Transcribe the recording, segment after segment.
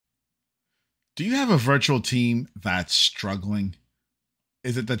Do you have a virtual team that's struggling?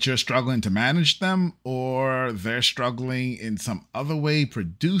 Is it that you're struggling to manage them, or they're struggling in some other way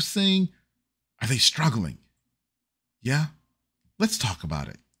producing? Are they struggling? Yeah? Let's talk about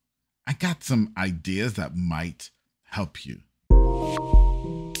it. I got some ideas that might help you.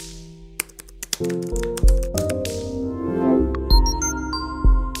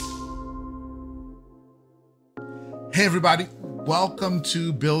 Hey everybody, welcome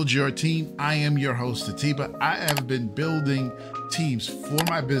to Build Your Team. I am your host, Atiba. I have been building teams for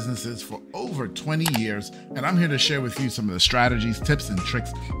my businesses for over 20 years, and I'm here to share with you some of the strategies, tips, and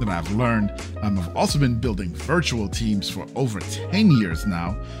tricks that I've learned. I've also been building virtual teams for over 10 years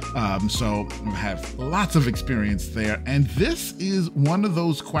now, so I have lots of experience there. And this is one of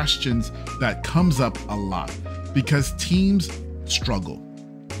those questions that comes up a lot because teams struggle.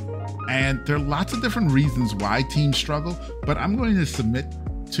 And there are lots of different reasons why teams struggle, but I'm going to submit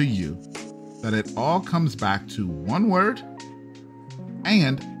to you that it all comes back to one word.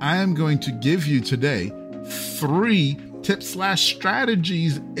 And I am going to give you today 3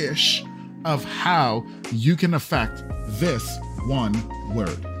 tips/strategies-ish of how you can affect this one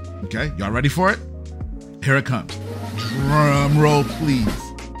word. Okay, y'all ready for it? Here it comes. Drum roll,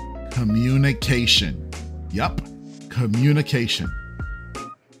 please. Communication. Yup, communication.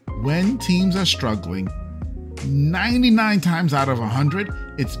 When teams are struggling, 99 times out of 100,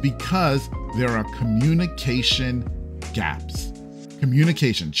 it's because there are communication gaps.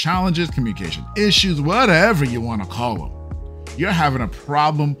 Communication challenges, communication issues, whatever you want to call them. You're having a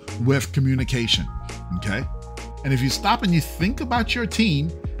problem with communication, okay? And if you stop and you think about your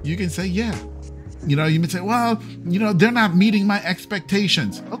team, you can say, yeah. You may say, well, they're not meeting my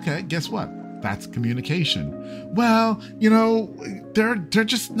expectations. Okay, guess what? That's communication. Well, they're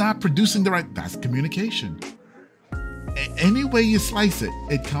just not producing the right. That's communication. Any way you slice it,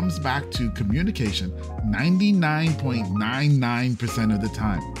 it comes back to communication 99.99% of the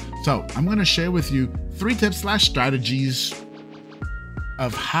time. So I'm going to share with you 3 tips/strategies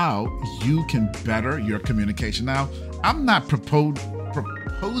of how you can better your communication. Now, I'm not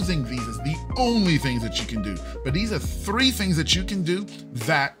proposing these as the only things that you can do, but these are 3 things that you can do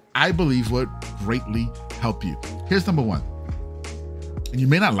that I believe would greatly help you. Here's number 1. And you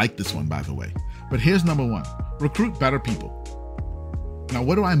may not like this one, by the way, but here's number 1. Recruit better people. Now,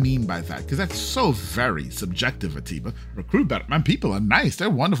 what do I mean by that? Because that's so very subjective, Atiba. Recruit better. My people are nice. They're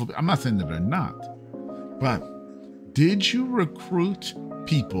wonderful. I'm not saying that they're not. But did you recruit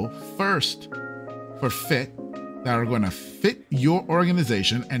people first for fit that are going to fit your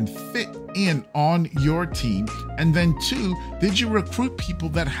organization and fit in on your team? And then 2, did you recruit people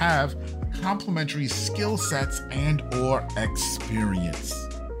that have complementary skill sets and or experience?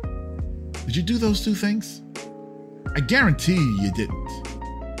 Did you do those 2 things? I guarantee you didn't.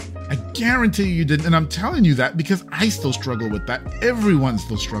 I guarantee you didn't. And I'm telling you that because I still struggle with that. Everyone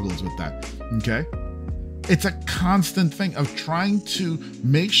still struggles with that. Okay? It's a constant thing of trying to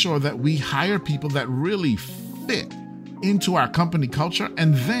make sure that we hire people that really fit into our company culture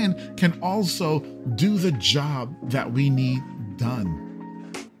and then can also do the job that we need done.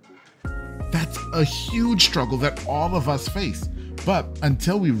 That's a huge struggle that all of us face. But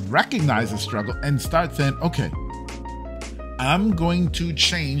until we recognize the struggle and start saying, okay, I'm going to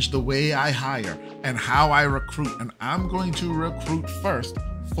change the way I hire and how I recruit, and I'm going to recruit first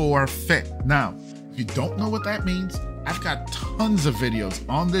for fit. Now, if you don't know what that means, I've got tons of videos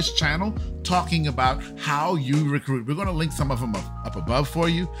on this channel talking about how you recruit. We're going to link some of them up above for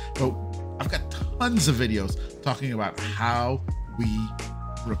you, but I've got tons of videos talking about how we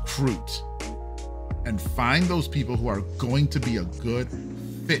recruit and find those people who are going to be a good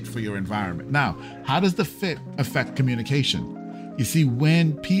fit for your environment. Now, how does the fit affect communication? You see,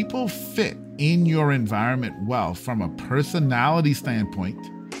 when people fit in your environment well from a personality standpoint,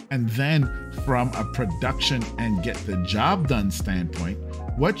 and then from a production and get the job done standpoint,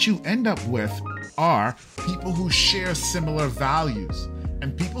 what you end up with are people who share similar values.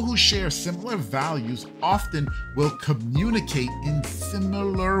 And people who share similar values often will communicate in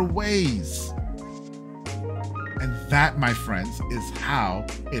similar ways. And that, my friends, is how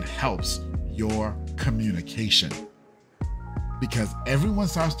it helps your communication. Because everyone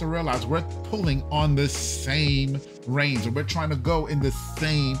starts to realize we're pulling on the same reins, or we're trying to go in the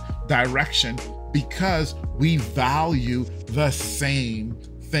same direction because we value the same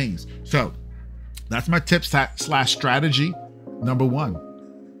things. So that's my tips/strategy. Number 1,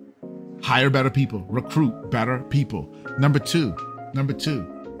 hire better people, recruit better people. Number two,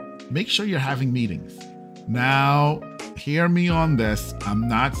 make sure you're having meetings. Now, hear me on this. I'm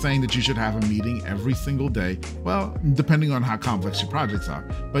not saying that you should have a meeting every single day. Well, depending on how complex your projects are.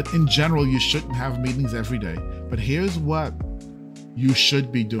 But in general, you shouldn't have meetings every day. But here's what you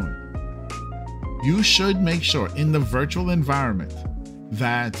should be doing. You should make sure in the virtual environment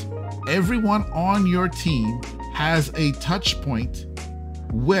that everyone on your team has a touch point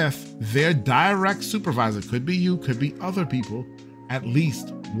with their direct supervisor. Could be you, could be other people, at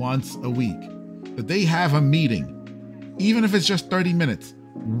least once a week. That they have a meeting, even if it's just 30 minutes,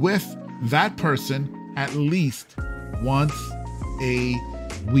 with that person at least once a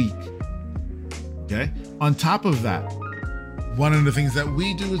week. Okay? On top of that, one of the things that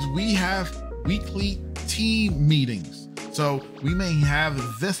we do is we have weekly team meetings. So we may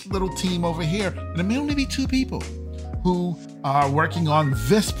have this little team over here, and it may only be 2 people who are working on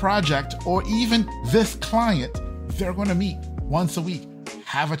this project or even this client. They're going to meet once a week,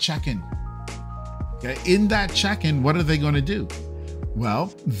 have a check-in. Okay. In that check-in, what are they going to do?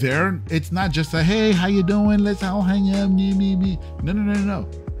 Well, it's not just a, hey, how you doing? Let's all hang out. Me. No.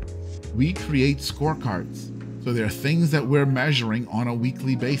 We create scorecards. So there are things that we're measuring on a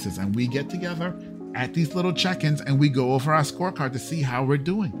weekly basis, and we get together at these little check-ins and we go over our scorecard to see how we're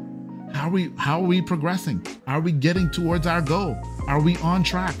doing. How are we progressing? Are we getting towards our goal? Are we on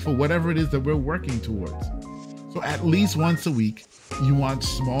track for whatever it is that we're working towards? So at least once a week, you want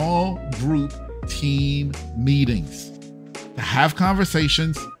small group team meetings to have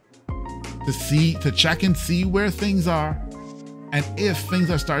conversations, to check and see where things are, and if things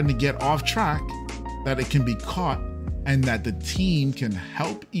are starting to get off track, that it can be caught and that the team can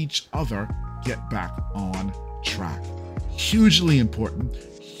help each other get back on track. Hugely important.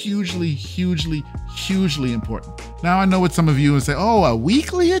 Hugely important. Now I know what some of you would say, oh, a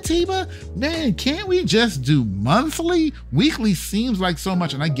weekly, Atiba? Man, can't we just do monthly? Weekly seems like so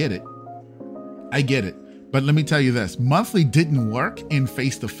much, and I get it. But let me tell you this, monthly didn't work in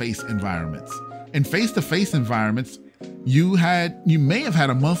face-to-face environments. In face-to-face environments, you may have had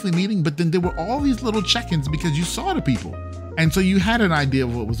a monthly meeting, but then there were all these little check-ins because you saw the people. And so you had an idea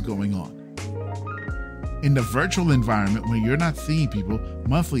of what was going on. In the virtual environment, where you're not seeing people,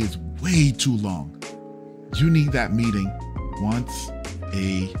 monthly is way too long. You need that meeting once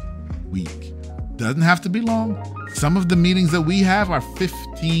a week. Doesn't have to be long. Some of the meetings that we have are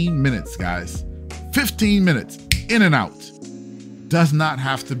 15 minutes, guys. 15 minutes, in and out. Does not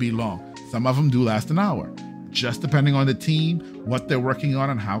have to be long. Some of them do last an hour, just depending on the team, what they're working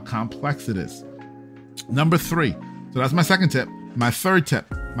on, and how complex it is. Number 3. So that's my second tip. My third tip.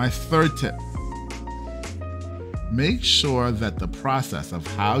 Make sure that the process of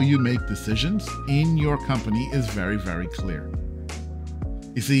how you make decisions in your company is very, very clear.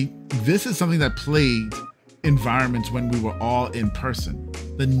 You see, this is something that plagued environments when we were all in person.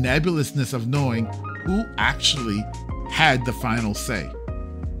 The nebulousness of knowing who actually had the final say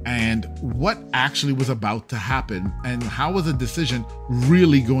and what actually was about to happen and how was a decision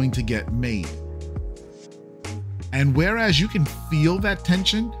really going to get made. And whereas you can feel that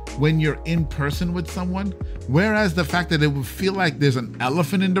tension when you're in person with someone, whereas the fact that it would feel like there's an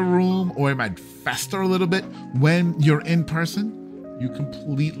elephant in the room or it might fester a little bit when you're in person, you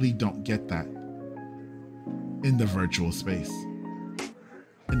completely don't get that in the virtual space.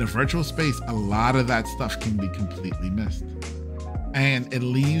 In the virtual space, a lot of that stuff can be completely missed. And it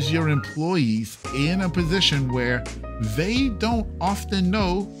leaves your employees in a position where they don't often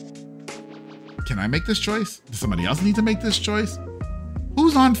know, can I make this choice? Does somebody else need to make this choice?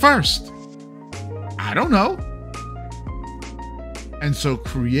 Who's on first? I don't know. And so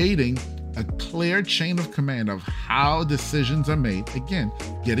creating a clear chain of command of how decisions are made, again,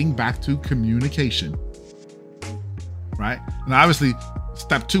 getting back to communication, right? And obviously,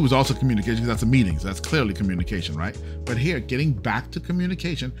 step 2 is also communication because that's a meeting. So that's clearly communication, right? But here, getting back to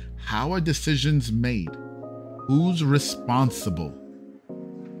communication, how are decisions made? Who's responsible?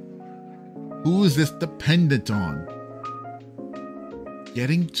 Who is this dependent on?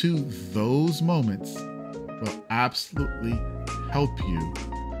 Getting to those moments will absolutely help you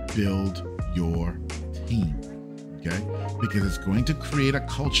build your team, okay? Because it's going to create a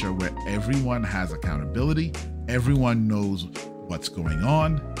culture where everyone has accountability, everyone knows what's going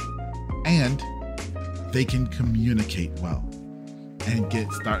on, and they can communicate well and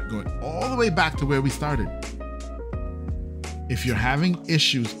start going all the way back to where we started. If you're having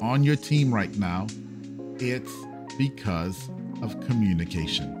issues on your team right now, it's because of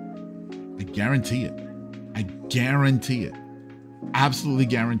communication. I guarantee it. Absolutely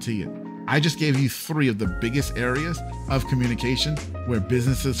guarantee it. I just gave you 3 of the biggest areas of communication where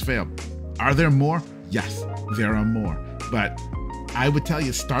businesses fail. Are there more? Yes, there are more. But I would tell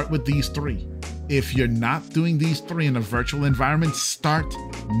you, start with these 3. If you're not doing these 3 in a virtual environment, start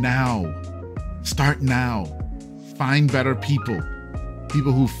now. Start now. Find better people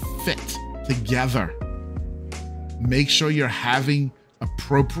who fit together. Make sure you're having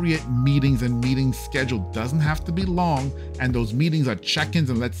appropriate meetings and meetings scheduled. Doesn't have to be long, and those meetings are check-ins,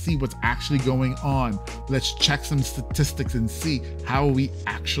 and let's see what's actually going on. Let's check some statistics and see how are we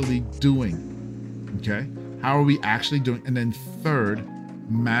actually doing. Okay? How are we actually doing? And then third,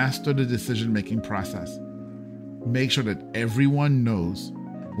 master the decision-making process. Make sure that everyone knows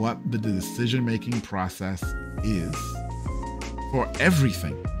what the decision-making process is for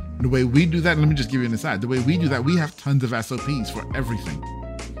everything. The way we do that, let me just give you an aside. The way we do that, we have tons of SOPs for everything.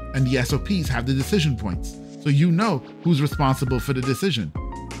 And the SOPs have the decision points. So you know who's responsible for the decision.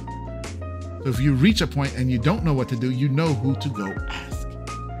 So if you reach a point and you don't know what to do, you know who to go ask.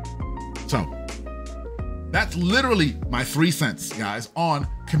 So that's literally my 3 cents, guys, on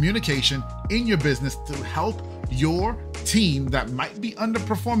communication in your business to help your team that might be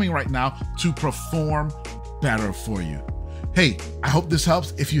underperforming right now to perform better for you. Hey, I hope this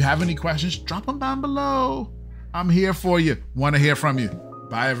helps. If you have any questions, drop them down below. I'm here for you. Want to hear from you.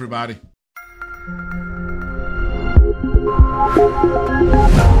 Bye, everybody.